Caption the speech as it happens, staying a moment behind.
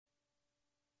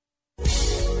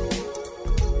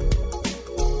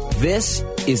This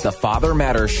is the Father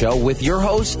Matters Show with your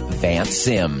host, Vance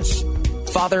Sims.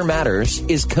 Father Matters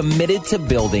is committed to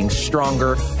building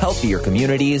stronger, healthier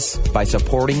communities by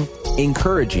supporting,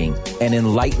 encouraging, and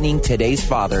enlightening today's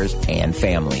fathers and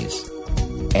families.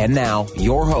 And now,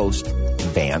 your host,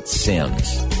 Vance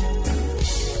Sims.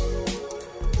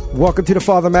 Welcome to the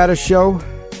Father Matters Show.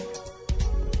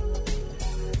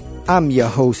 I'm your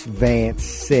host, Vance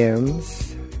Sims.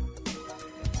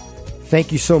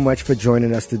 Thank you so much for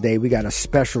joining us today. We got a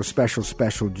special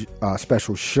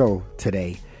show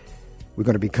today. We're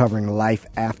going to be covering life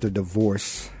after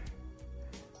divorce.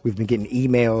 We've been getting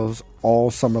emails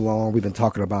all summer long. We've been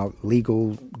talking about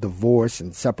legal divorce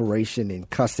and separation and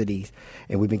custody.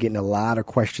 And we've been getting a lot of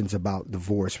questions about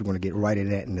divorce. We're going to get right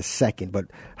into that in a second. But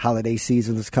holiday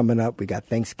season is coming up. We got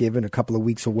Thanksgiving a couple of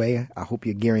weeks away. I hope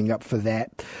you're gearing up for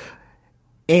that.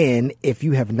 And if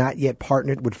you have not yet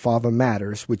partnered with Father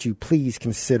Matters, would you please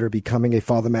consider becoming a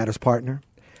Father Matters partner?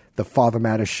 The Father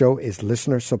Matters Show is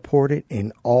listener supported,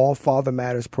 and all Father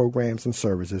Matters programs and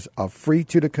services are free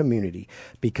to the community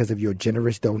because of your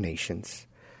generous donations.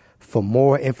 For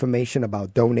more information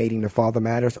about donating to Father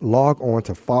Matters, log on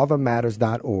to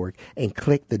fathermatters.org and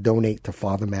click the Donate to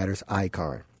Father Matters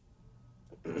icon.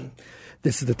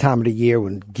 This is the time of the year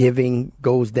when giving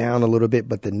goes down a little bit,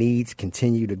 but the needs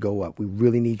continue to go up. We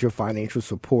really need your financial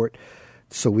support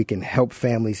so we can help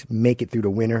families make it through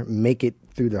the winter, make it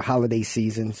through the holiday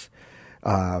seasons,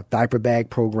 diaper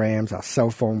bag programs, our cell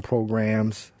phone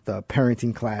programs, the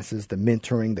parenting classes, the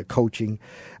mentoring, the coaching,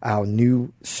 our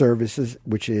new services,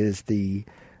 which is the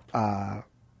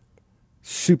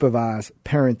Supervised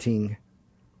Parenting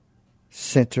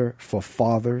Center for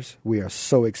Fathers. We are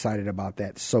so excited about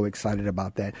that,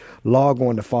 Log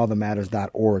on to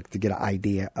fathermatters.org to get an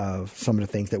idea of some of the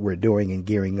things that we're doing and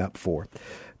gearing up for.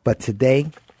 But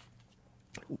today,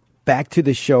 back to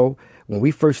the show. When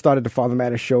we first started the Father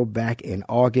Matters Show back in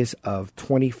August of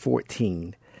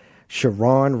 2014,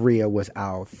 Sharon Rhea was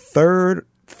our third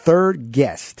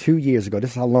guest 2 years ago. This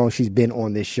is how long she's been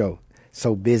on this show.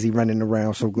 So busy running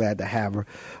around, so glad to have her.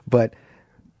 But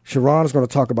Sharon is going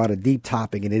to talk about a deep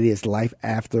topic, and it is life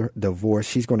after divorce.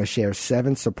 She's going to share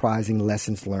 7 surprising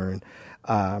lessons learned.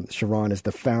 Sharon is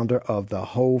the founder of the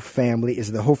Whole Family. Is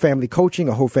it the Whole Family Coaching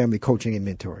or Whole Family Coaching and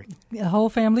Mentoring? The Whole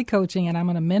Family Coaching, and I'm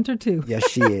going to mentor too. Yes,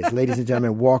 she is. Ladies and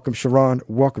gentlemen, welcome, Sharon.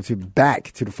 Welcome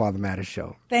back to the Father Matters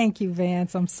Show. Thank you,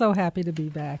 Vance. I'm so happy to be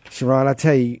back. Sharon, I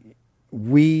tell you,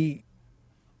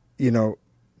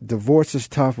 divorce is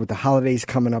tough with the holidays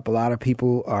coming up. A lot of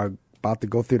people are about to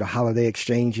go through the holiday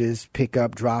exchanges, pick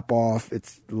up, drop off.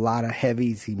 It's a lot of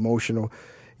heavy, it's emotional.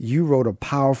 You wrote a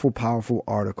powerful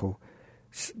article,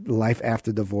 Life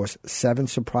After Divorce, 7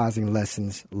 surprising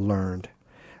lessons learned.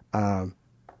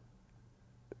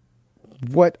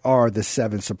 What are the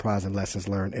 7 surprising lessons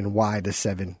learned, and why the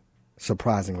 7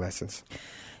 surprising lessons?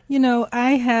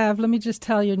 Let me just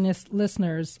tell your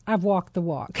listeners, I've walked the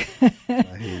walk.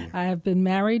 I have been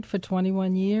married for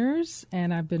 21 years,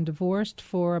 and I've been divorced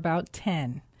for about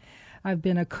 10. I've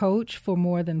been a coach for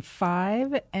more than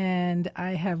 5, and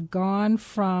I have gone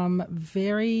from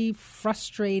very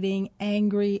frustrating,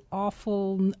 angry,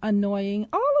 awful, annoying,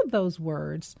 all of those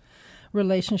words,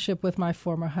 relationship with my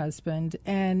former husband.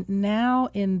 And now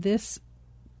in this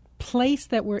place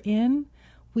that we're in,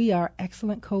 we are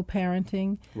excellent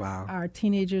co-parenting. Wow. Our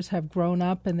teenagers have grown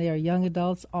up and they are young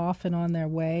adults off and on their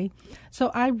way.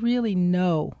 So I really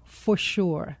know for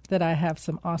sure that I have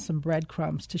some awesome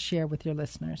breadcrumbs to share with your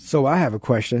listeners. So I have a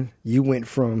question. You went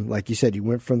from, like you said,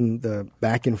 the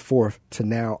back and forth to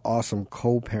now awesome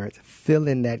co-parents. Fill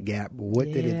in that gap.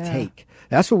 What did it take?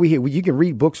 That's what we hear. You can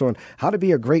read books on how to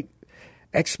be a great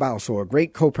ex-spouse or a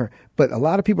great co-parent, but a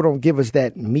lot of people don't give us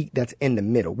that meat that's in the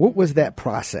middle. What was that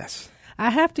process? I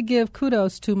have to give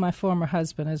kudos to my former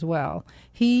husband as well.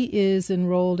 He is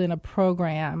enrolled in a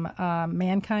program,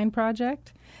 Mankind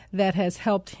Project, that has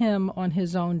helped him on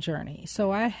his own journey.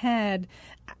 So I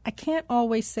can't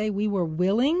always say we were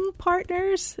willing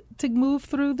partners to move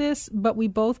through this, but we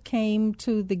both came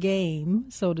to the game,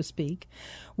 so to speak,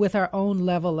 with our own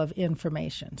level of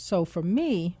information. So for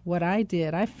me, what I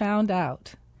did, I found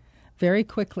out very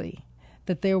quickly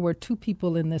that there were 2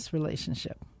 people in this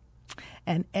relationship.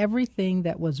 And everything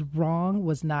that was wrong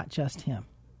was not just him.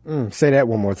 Say that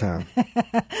one more time.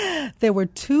 There were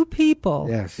 2 people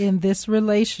in this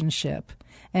relationship,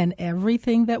 and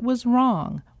everything that was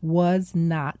wrong was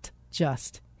not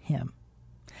just him.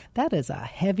 That is a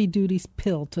heavy-duty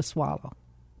pill to swallow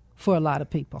for a lot of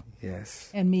people. Yes.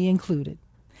 And me included.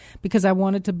 Because I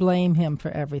wanted to blame him for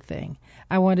everything.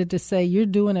 I wanted to say, you're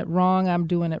doing it wrong, I'm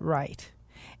doing it right.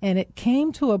 And it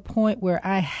came to a point where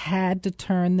I had to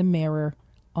turn the mirror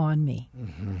on me.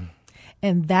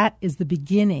 And that is the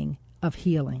beginning of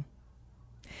healing.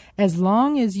 As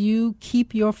long as you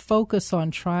keep your focus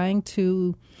on trying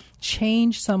to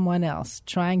change someone else,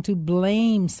 trying to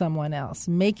blame someone else,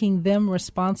 making them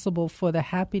responsible for the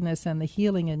happiness and the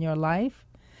healing in your life,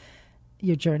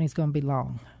 your journey's going to be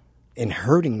long. And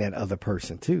hurting that other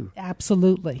person, too.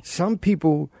 Absolutely. Some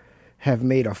people have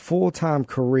made a full-time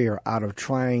career out of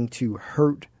trying to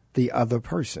hurt the other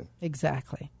person.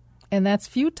 Exactly. And that's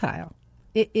futile.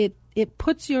 It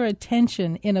puts your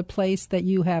attention in a place that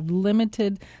you have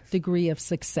limited degree of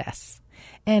success.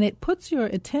 And it puts your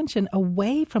attention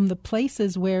away from the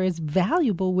places where it's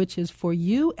valuable, which is for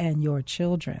you and your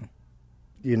children.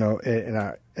 You know, and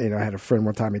I had a friend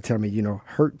one time tell me, you know,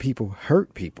 hurt people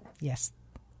hurt people. Yes.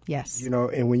 Yes. You know,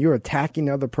 and when you're attacking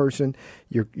the other person,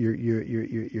 you're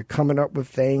coming up with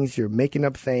things, you're making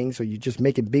up things, or you're just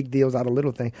making big deals out of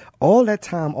little things. All that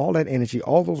time, all that energy,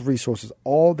 all those resources,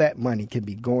 all that money can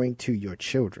be going to your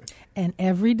children. And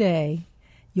every day,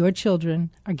 your children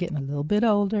are getting a little bit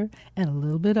older and a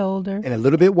little bit older. And a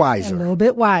little bit wiser. And a little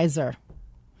bit wiser.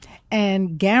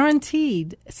 And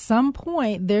guaranteed, some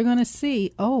point, they're going to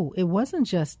see, oh, it wasn't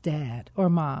just dad or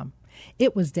mom.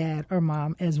 It was dad or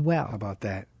mom as well. How about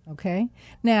that? Okay.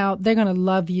 Now, they're going to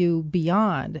love you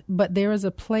beyond, but there is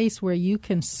a place where you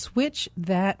can switch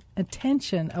that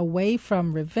attention away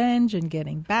from revenge and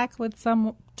getting back with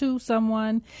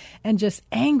someone and just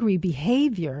angry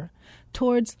behavior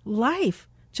towards life.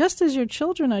 Just as your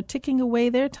children are ticking away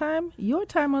their time, your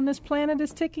time on this planet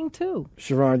is ticking too.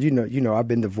 Sharon, you know, I've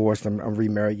been divorced. I'm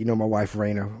remarried. You know, my wife,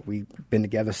 Raina, we've been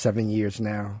together 7 years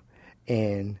now.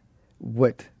 And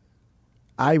what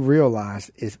I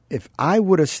realized is if I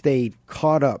would have stayed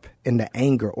caught up in the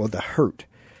anger or the hurt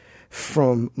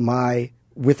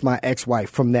with my ex-wife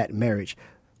from that marriage,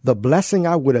 the blessing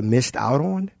I would have missed out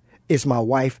on is my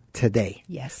wife today.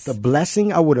 Yes. The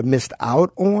blessing I would have missed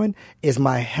out on is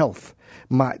my health,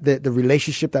 the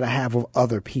relationship that I have with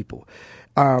other people.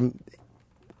 When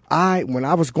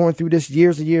I was going through this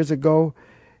years and years ago,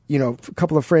 you know, a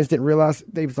couple of friends didn't realize.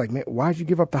 They was like, man, why'd you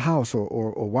give up the house?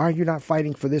 Or why are you not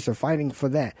fighting for this or fighting for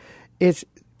that? It's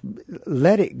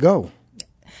let it go.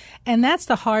 And that's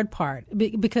the hard part,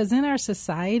 because in our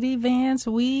society, Vance,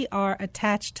 we are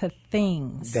attached to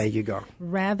things. There you go.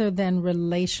 Rather than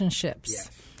relationships.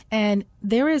 Yes. And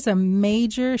there is a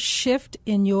major shift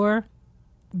in your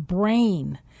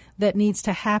brain that needs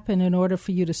to happen in order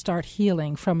for you to start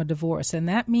healing from a divorce. And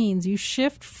that means you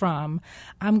shift from,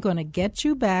 I'm going to get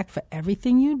you back for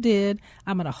everything you did.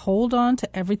 I'm going to hold on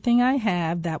to everything I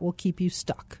have that will keep you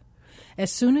stuck.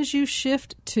 As soon as you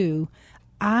shift to,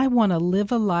 I want to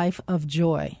live a life of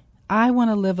joy. I want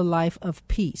to live a life of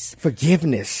peace.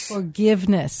 Forgiveness.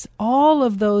 All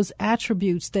of those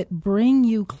attributes that bring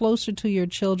you closer to your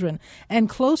children and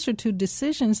closer to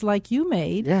decisions like you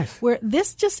made. Yes. Where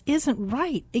this just isn't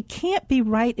right. It can't be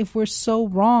right if we're so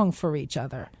wrong for each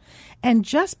other. And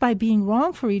just by being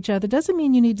wrong for each other doesn't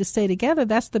mean you need to stay together.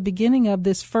 That's the beginning of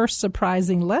this first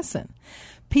surprising lesson.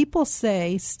 People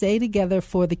say stay together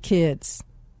for the kids.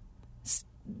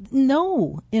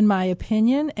 No, in my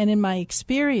opinion and in my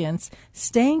experience,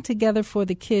 staying together for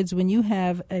the kids when you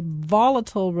have a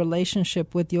volatile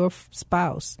relationship with your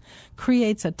spouse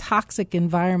creates a toxic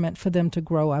environment for them to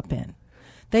grow up in.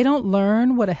 They don't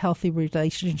learn what a healthy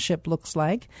relationship looks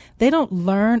like. They don't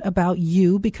learn about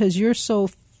you because you're so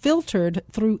filtered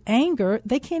through anger,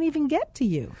 they can't even get to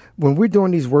you. When we're doing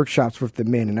these workshops with the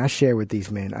men, and I share with these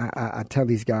men, I tell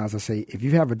these guys, I say, if you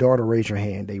have a daughter, raise your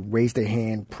hand. They raise their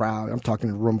hand proud. I'm talking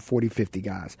in the room, 40, 50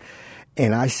 guys.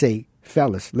 And I say,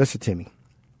 fellas, listen to me.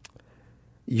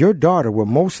 Your daughter will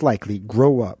most likely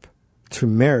grow up to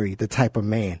marry the type of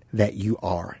man that you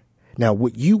are. Now,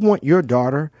 would you want your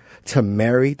daughter to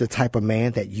marry the type of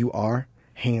man that you are?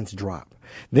 Hands drop.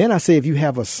 Then I say, if you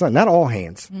have a son, not all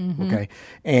hands, okay?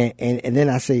 And then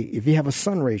I say, if you have a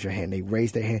son, raise your hand. They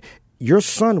raise their hand. Your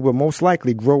son will most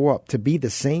likely grow up to be the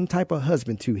same type of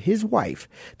husband to his wife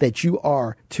that you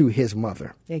are to his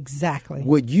mother. Exactly.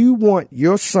 Would you want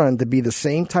your son to be the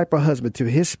same type of husband to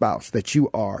his spouse that you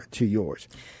are to yours?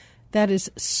 That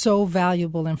is so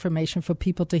valuable information for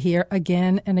people to hear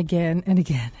again and again and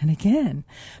again and again.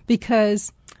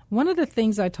 Because one of the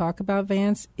things I talk about,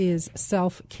 Vance, is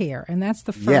self-care. And that's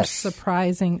the first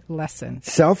surprising lesson.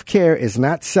 Self-care is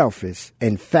not selfish.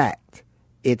 In fact,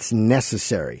 it's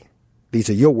necessary. These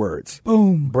are your words.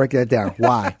 Boom. Break that down.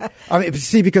 Why? I mean,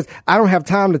 see, because I don't have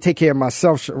time to take care of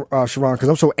myself, Sharon, because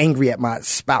I'm so angry at my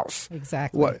spouse.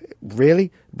 Exactly. What?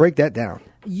 Really? Break that down.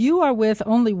 You are with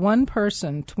only one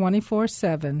person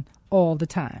 24/7 all the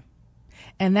time.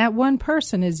 And that one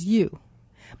person is you.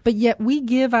 But yet we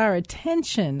give our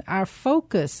attention, our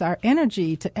focus, our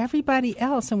energy to everybody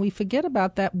else, and we forget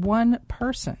about that one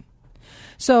person.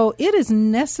 So it is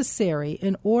necessary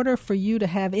in order for you to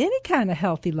have any kind of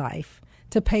healthy life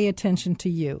to pay attention to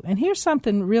you. And here's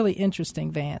something really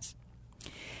interesting, Vance.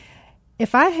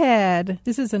 If I had,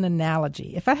 this is an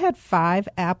analogy, if I had 5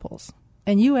 apples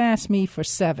and you asked me for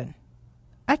 7,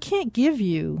 I can't give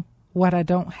you what I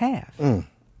don't have.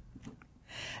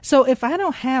 So if I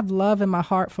don't have love in my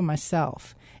heart for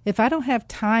myself, if I don't have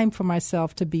time for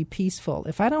myself to be peaceful,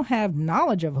 if I don't have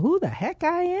knowledge of who the heck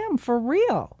I am for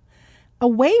real,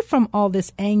 away from all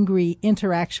this angry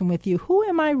interaction with you, who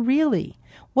am I really?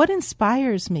 What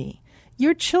inspires me?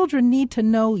 Your children need to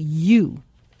know you.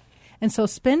 And so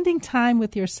spending time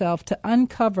with yourself to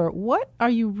uncover what are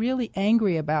you really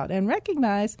angry about and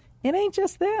recognize it ain't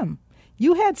just them.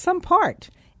 You had some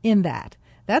part in that.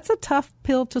 That's a tough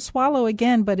pill to swallow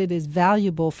again, but it is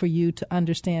valuable for you to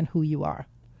understand who you are.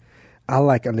 I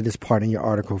like under this part in your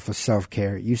article for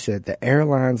self-care, you said the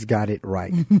airlines got it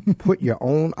right. Put your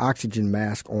own oxygen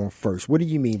mask on first. What do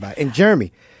you mean by it? And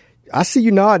Jeremy, I see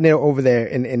you nodding there over there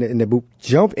in the booth.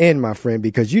 Jump in, my friend,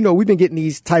 because we've been getting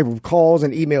these type of calls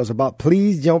and emails about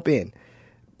please jump in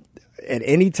at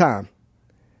any time.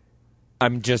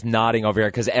 I'm just nodding over here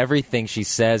because everything she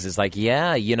says is like,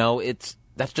 yeah,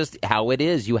 that's just how it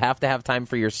is. You have to have time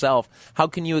for yourself. How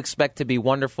can you expect to be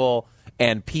wonderful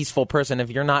and peaceful person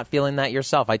if you're not feeling that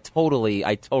yourself? I totally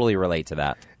relate to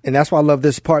that. And that's why I love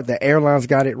this part. The airlines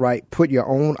got it right. Put your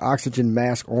own oxygen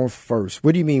mask on first.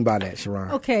 What do you mean by that,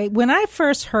 Sharon? Okay, when I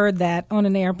first heard that on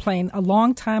an airplane a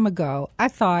long time ago, I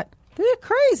thought, they're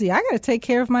crazy. I got to take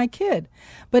care of my kid.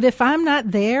 But if I'm not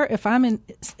there, if I'm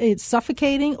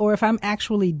suffocating or if I'm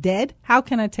actually dead, how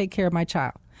can I take care of my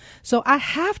child? So I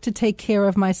have to take care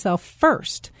of myself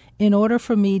first in order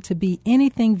for me to be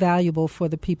anything valuable for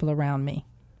the people around me.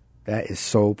 That is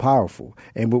so powerful.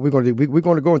 And what we're going to do, we're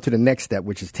going to go into the next step,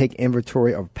 which is take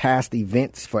inventory of past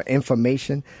events for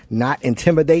information, not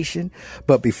intimidation.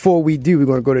 But before we do, we're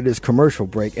going to go to this commercial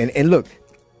break. And look,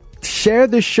 share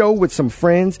this show with some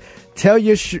friends. Tell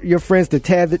your friends to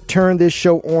turn this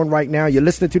show on right now. You're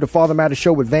listening to the Father Matters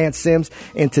Show with Vance Sims.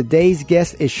 And today's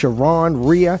guest is Sharon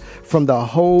Rhea from the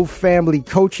Whole Family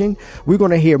Coaching. We're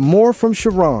going to hear more from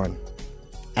Sharon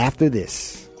after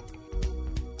this.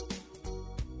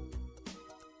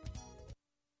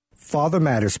 Father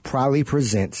Matters proudly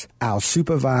presents our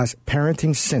Supervised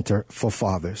Parenting Center for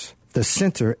Fathers. The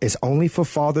center is only for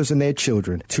fathers and their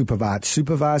children to provide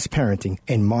supervised parenting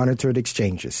and monitored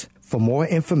exchanges. For more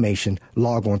information,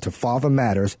 log on to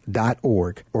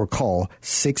fathermatters.org or call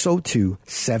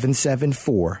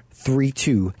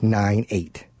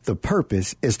 602-774-3298. The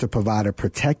purpose is to provide a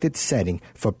protected setting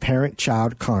for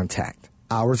parent-child contact.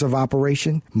 Hours of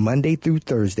operation, Monday through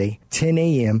Thursday, 10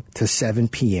 a.m. to 7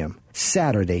 p.m.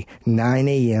 Saturday, 9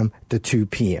 a.m. to 2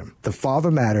 p.m. The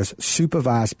Father Matters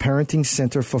Supervised Parenting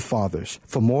Center for Fathers.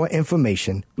 For more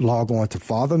information, log on to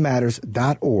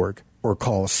fathermatters.org or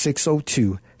call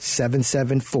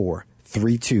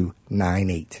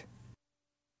 602-774-3298.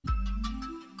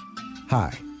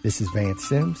 Hi, this is Vance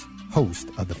Sims, host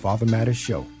of the Father Matters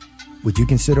Show. Would you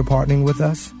consider partnering with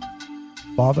us?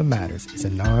 Father Matters is a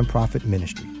nonprofit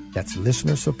ministry that's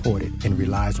listener-supported and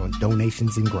relies on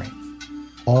donations and grants.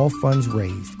 All funds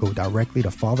raised go directly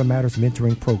to Father Matters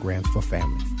mentoring programs for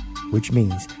families, which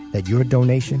means that your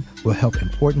donation will help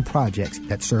important projects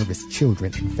that service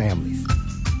children and families.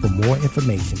 For more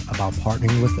information about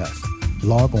partnering with us,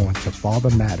 log on to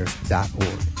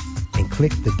fathermatters.org and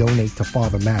click the Donate to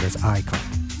Father Matters icon.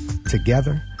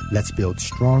 Together, let's build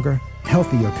stronger,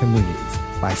 healthier communities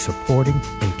by supporting,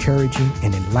 encouraging,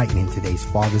 and enlightening today's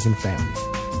fathers and families.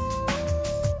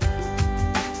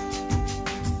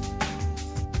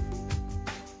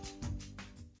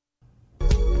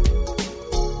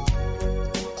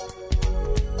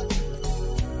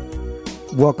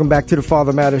 Welcome back to the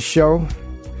Father Matters Show.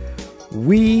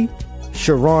 We,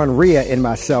 Sharon Rhea and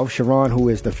myself, Sharon, who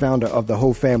is the founder of the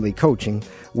Whole Family Coaching,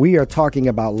 we are talking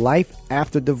about life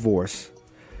after divorce.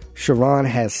 Sharon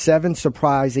has 7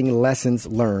 surprising lessons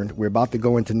learned. We're about to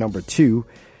go into number 2.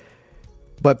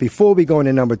 But before we go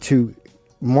into number 2,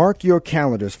 mark your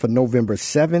calendars for November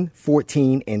 7,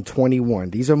 14, and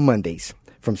 21. These are Mondays.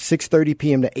 from 6:30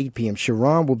 p.m. to 8 p.m.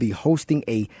 Sharon will be hosting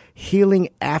a Healing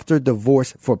After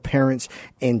Divorce for parents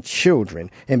and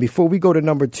children. And before we go to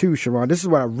number 2, Sharon, this is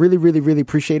what I really, really, really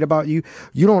appreciate about you.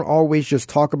 You don't always just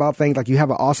talk about things. Like, you have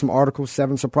an awesome article,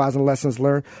 7 Surprising Lessons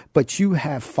Learned, but you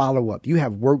have follow-up. You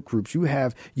have work groups. You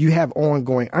have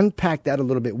ongoing. Unpack that a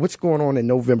little bit. What's going on in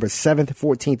November 7th,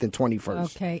 14th, and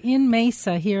 21st? Okay. In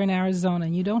Mesa here in Arizona,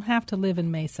 and you don't have to live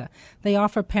in Mesa, they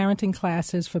offer parenting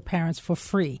classes for parents for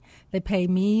free. They pay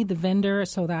me, the vendor,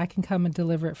 so that I can come and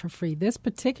deliver it for free. This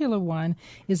particular one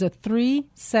is a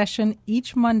 3-session.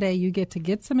 Each Monday you get to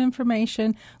get some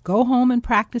information, go home and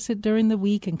practice it during the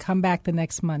week, and come back the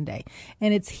next Monday.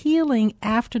 And it's healing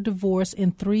after divorce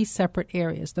in 3 separate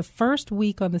areas. The first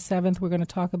week on the 7th, we're going to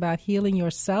talk about healing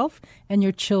yourself and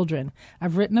your children.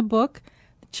 I've written a book,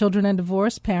 Children and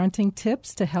Divorce, Parenting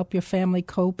Tips to Help Your Family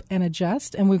Cope and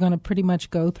Adjust. And we're going to pretty much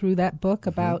go through that book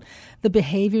about the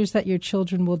behaviors that your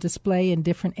children will display in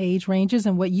different age ranges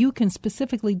and what you can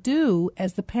specifically do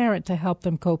as the parent to help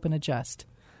them cope and adjust.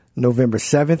 November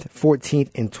 7th,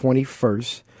 14th, and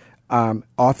 21st.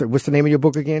 Author, what's the name of your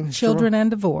book again? Children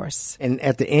and Divorce. And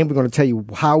at the end, we're going to tell you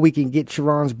how we can get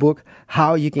Sharon's book,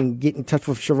 how you can get in touch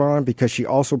with Sharon, because she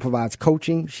also provides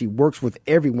coaching. She works with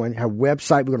everyone. Her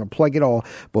website, we're going to plug it all.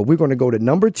 But we're going to go to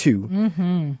number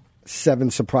 2, 7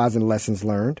 Surprising Lessons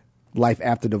Learned, Life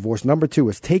After Divorce. Number 2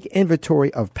 is take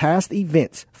inventory of past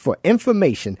events for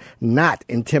information, not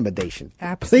intimidation.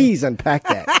 Absolutely. Please unpack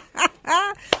that.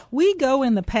 We go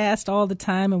in the past all the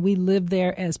time, and we live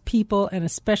there as people, and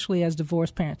especially as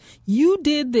divorced parents. You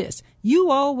did this. You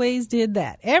always did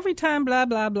that. Every time, blah,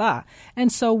 blah, blah.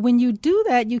 And so when you do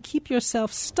that, you keep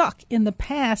yourself stuck in the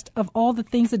past of all the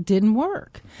things that didn't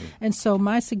work. And so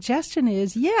my suggestion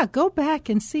is, go back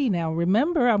and see. Now,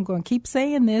 remember, I'm going to keep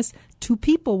saying this. 2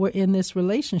 people were in this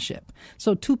relationship.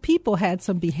 So 2 people had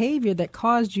some behavior that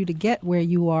caused you to get where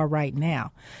you are right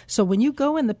now. So when you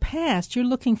go in the past, you're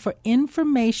looking for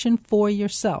information for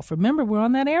yourself. Remember, we're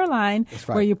on that airline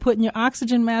where you're putting your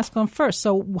oxygen mask on first.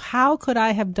 So how could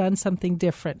I have done something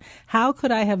different? How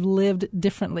could I have lived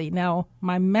differently? Now,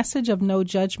 my message of no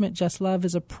judgment, just love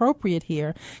is appropriate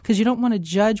here because you don't want to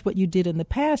judge what you did in the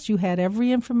past. You had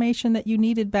every information that you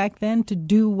needed back then to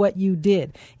do what you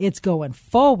did. It's going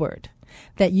forward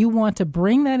that you want to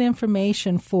bring that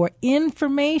information for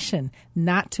information,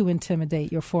 not to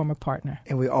intimidate your former partner.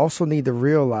 And we also need to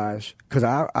realize, because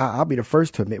I'll be the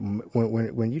first to admit,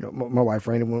 when my wife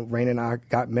Raina, when Raina and I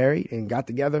got married and got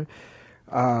together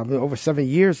over 7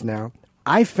 years now,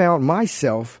 I found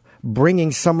myself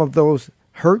bringing some of those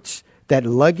hurts, that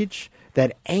luggage,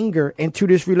 that anger into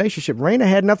this relationship. Raina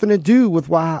had nothing to do with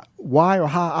why or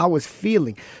how I was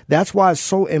feeling. That's why it's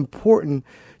so important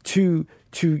to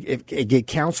get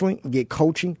counseling, get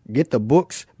coaching, get the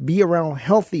books, be around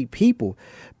healthy people,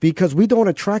 because we don't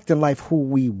attract in life who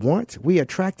we want. We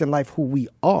attract in life who we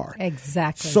are.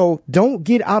 Exactly. So don't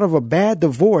get out of a bad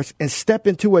divorce and step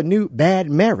into a new bad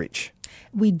marriage.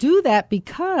 We do that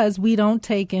because we don't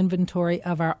take inventory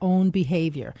of our own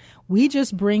behavior. We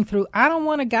just bring through, I don't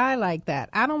want a guy like that.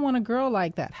 I don't want a girl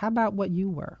like that. How about what you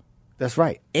were? That's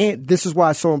right. And this is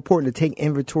why it's so important to take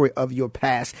inventory of your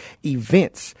past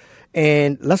events.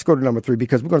 And let's go to number 3,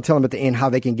 because we're going to tell them at the end how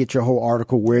they can get your whole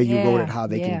article, where you wrote it, how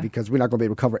they can, because we're not going to be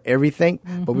able to cover everything,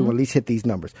 but we will at least hit these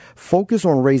numbers. Focus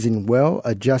on raising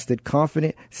well-adjusted,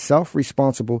 confident,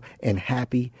 self-responsible, and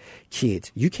happy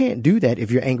kids. You can't do that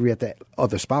if you're angry at that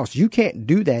other spouse. You can't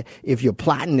do that if you're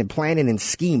plotting and planning and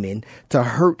scheming to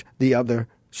hurt the other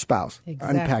spouse.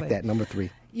 Exactly. Unpack that, number 3.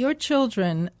 Your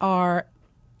children are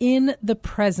in the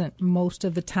present most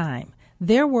of the time.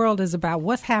 Their world is about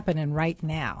what's happening right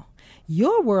now.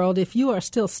 Your world, if you are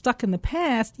still stuck in the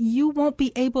past, you won't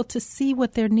be able to see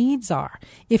what their needs are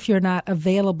if you're not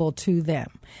available to them.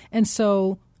 And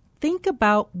so think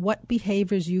about what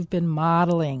behaviors you've been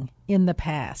modeling in the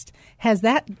past. Has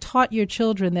that taught your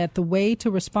children that the way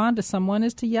to respond to someone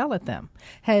is to yell at them?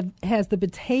 Has the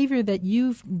behavior that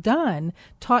you've done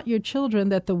taught your children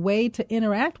that the way to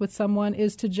interact with someone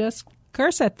is to just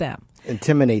curse at them?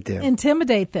 Intimidate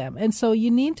them. And so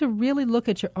you need to really look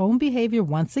at your own behavior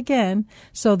once again,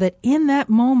 so that in that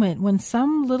moment when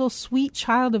some little sweet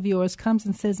child of yours comes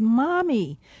and says,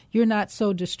 Mommy, you're not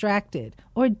so distracted.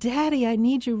 Or Daddy, I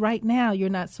need you right now. You're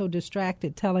not so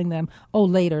distracted. Telling them, oh,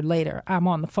 later. I'm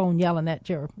on the phone yelling at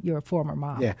your former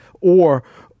mom. Yeah. Or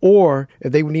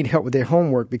if they need help with their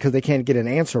homework because they can't get an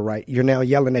answer right, you're now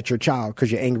yelling at your child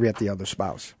because you're angry at the other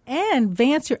spouse. And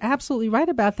Vance, you're absolutely right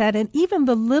about that. And even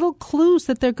the little clues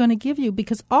that they're going to give you,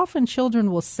 because often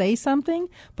children will say something,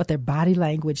 but their body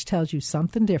language tells you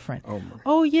something different.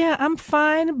 Oh yeah, I'm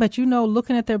fine. But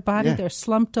looking at their body, they're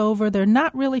slumped over. They're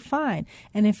not really fine.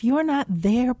 And if you're not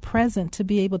there present to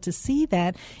be able to see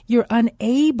that, you're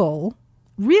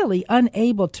really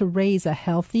unable to raise a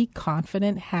healthy,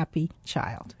 confident, happy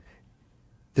child.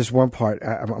 This one part,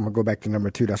 I'm going to go back to number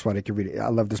 2. That's why they can read it. I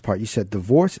love this part. You said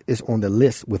divorce is on the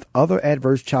list with other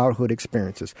adverse childhood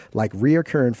experiences like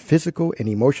reoccurring physical and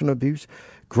emotional abuse,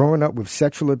 growing up with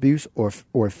sexual abuse, or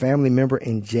a family member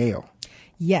in jail.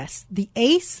 Yes, the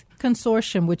ACE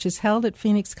Consortium, which is held at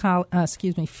Phoenix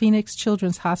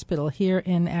Children's Hospital here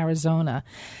in Arizona.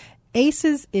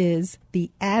 ACEs is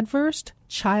the adverse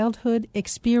childhood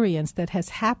experience that has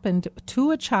happened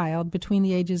to a child between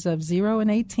the ages of 0 and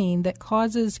 18 that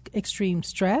causes extreme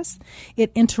stress.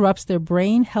 It interrupts their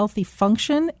brain healthy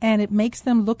function, and it makes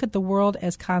them look at the world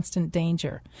as constant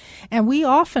danger. And we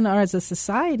often are, as a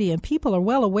society, and people are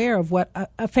well aware of what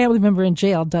a family member in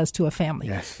jail does to a family,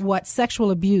 what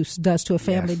sexual abuse does to a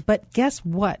family. But guess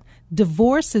what?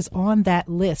 Divorce is on that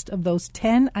list of those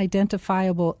 10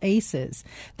 identifiable ACEs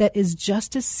that is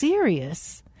just as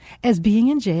serious as being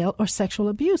in jail or sexual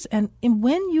abuse. And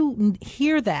when you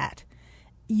hear that,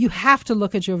 you have to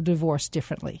look at your divorce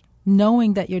differently,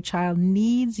 knowing that your child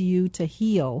needs you to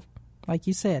heal. Like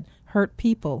you said, hurt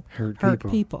people,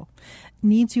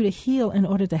 needs you to heal in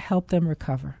order to help them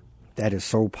recover. That is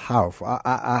so powerful.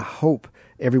 I hope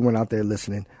everyone out there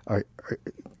listening are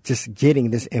just getting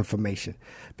this information,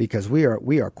 because we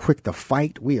are quick to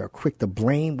fight. We are quick to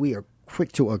blame. We are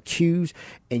quick to accuse,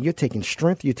 and you're taking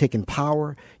strength, you're taking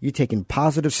power, you're taking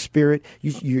positive spirit,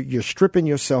 you're stripping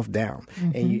yourself down,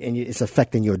 and it's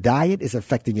affecting your diet, it's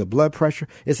affecting your blood pressure,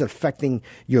 it's affecting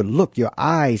your look. Your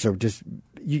eyes are just,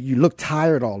 you look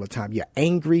tired all the time. You're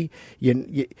angry.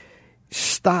 You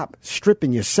stop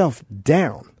stripping yourself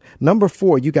down. Number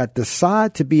 4, you got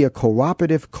decide to be a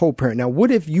cooperative co-parent. Now,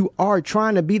 what if you are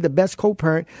trying to be the best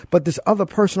co-parent, but this other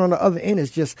person on the other end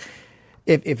is just,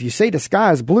 if you say the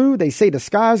sky is blue, they say the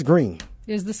sky is green.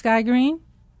 Is the sky green?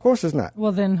 Of course it's not.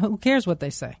 Well, then who cares what they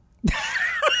say?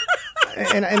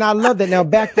 and I love that. Now,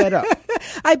 back that up.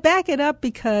 I back it up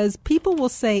because people will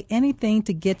say anything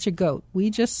to get your goat. We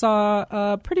just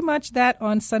saw pretty much that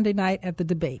on Sunday night at the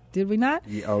debate, did we not?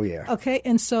 Oh, yeah. Okay,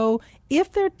 and so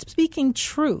if they're speaking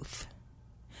truth,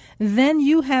 then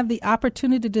you have the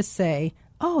opportunity to say,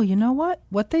 oh, you know what?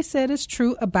 What they said is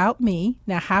true about me.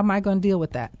 Now, how am I going to deal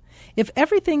with that? If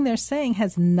everything they're saying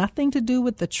has nothing to do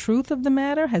with the truth of the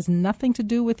matter, has nothing to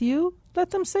do with you,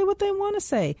 let them say what they want to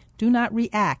say. Do not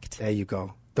react. There you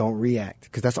go. Don't react,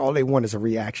 because that's all they want is a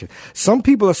reaction. Some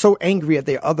people are so angry at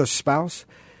their other spouse,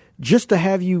 just to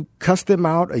have you cuss them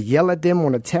out or yell at them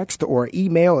on a text or an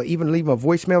email or even leave a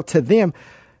voicemail, to them,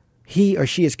 he or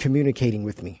she is communicating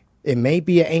with me. It may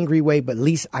be an angry way, but at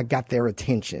least I got their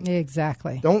attention.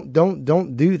 Exactly. Don't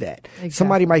do that. Exactly.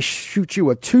 Somebody might shoot you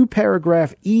a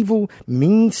 2-paragraph, evil,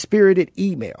 mean-spirited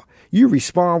email. You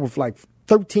respond with like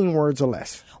 13 words or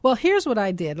less. Well, here's what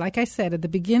I did. Like I said, at the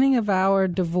beginning of our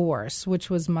divorce, which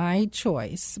was my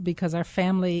choice because our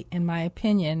family, in my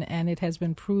opinion, and it has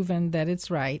been proven that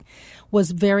it's right,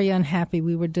 was very unhappy.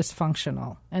 We were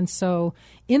dysfunctional. And so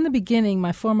in the beginning,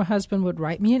 my former husband would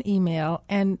write me an email.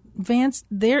 And Vance,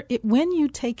 when you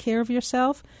take care of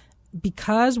yourself,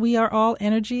 because we are all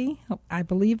energy, I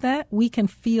believe that, we can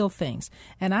feel things.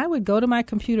 And I would go to my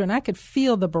computer and I could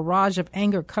feel the barrage of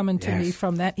anger coming to me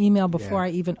from that email before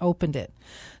I even opened it.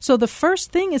 So the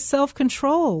first thing is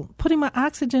self-control, putting my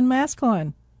oxygen mask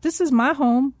on. This is my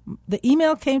home. The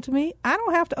email came to me. I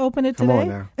don't have to open it today. Come on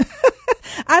now.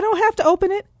 I don't have to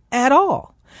open it at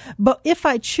all. But if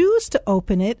I choose to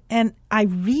open it and I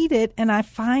read it and I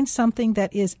find something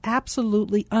that is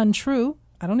absolutely untrue,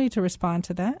 I don't need to respond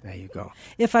to that. There you go.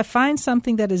 If I find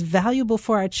something that is valuable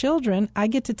for our children, I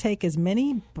get to take as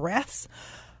many breaths,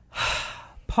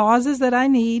 pauses that I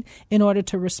need in order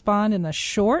to respond in a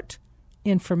short,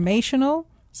 informational,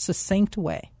 succinct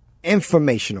way.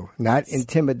 Informational, not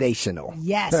intimidational.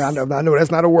 Yes. I know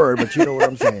that's not a word, but you know what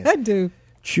I'm saying. I do.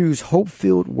 Choose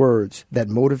hope-filled words that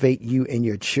motivate you and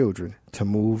your children to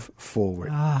move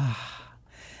forward.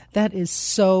 That is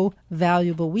so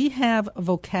valuable. We have a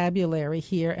vocabulary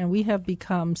here, and we have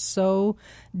become so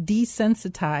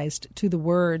desensitized to the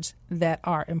words that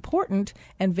are important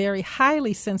and very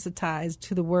highly sensitized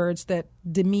to the words that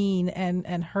demean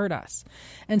and hurt us.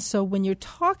 And so when you're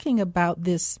talking about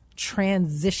this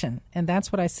transition, and that's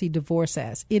what I see divorce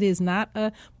as, it is not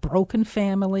a broken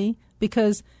family,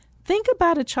 because think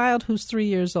about a child who's 3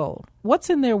 years old. What's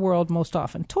in their world most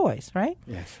often? Toys, right?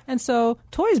 Yes. And so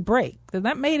toys break. They're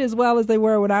not made as well as they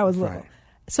were when I was little. Right.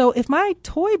 So if my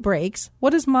toy breaks,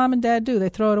 what does mom and dad do? They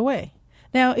throw it away.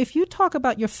 Now, if you talk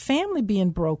about your family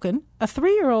being broken, a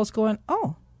 3-year-old's going,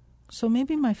 oh, so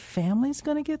maybe my family's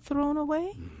going to get thrown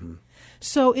away? Mm-hmm.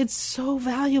 So it's so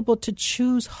valuable to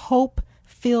choose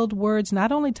hope-filled words,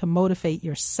 not only to motivate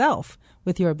yourself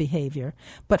with your behavior,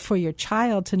 but for your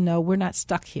child to know we're not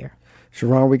stuck here.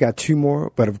 Sharon, we got 2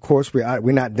 more, but of course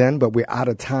we're not done, but we're out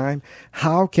of time.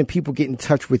 How can people get in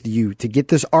touch with you to get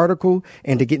this article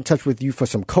and to get in touch with you for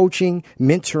some coaching,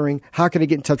 mentoring? How can they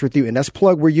get in touch with you? And let's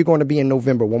plug where you're going to be in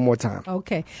November one more time.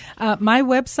 Okay. My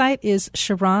website is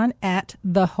Sharon at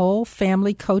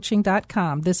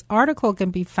thewholefamilycoaching.com. This article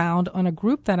can be found on a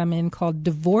group that I'm in called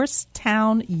Divorce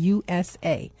Town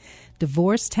USA.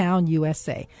 Divorce Town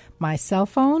USA. My cell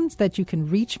phones that you can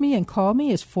reach me and call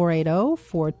me is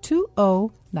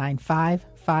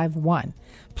 480-420-9551.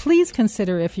 Please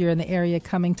consider, if you're in the area,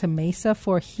 coming to Mesa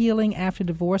for Healing After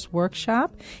Divorce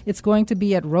workshop. It's going to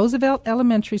be at Roosevelt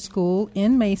Elementary School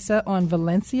in Mesa on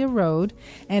Valencia Road,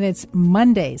 and it's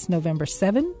Mondays, November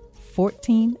 7,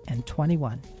 14, and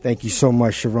 21. Thank you so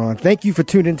much, Sharon. Thank you for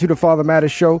tuning into the Father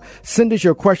Matters Show. Send us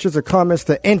your questions or comments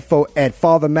to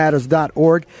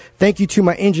info@fathermatters.org. Thank you to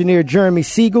my engineer, Jeremy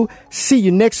Siegel. See you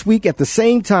next week at the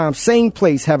same time, same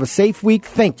place. Have a safe week.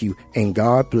 Thank you, and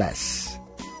God bless.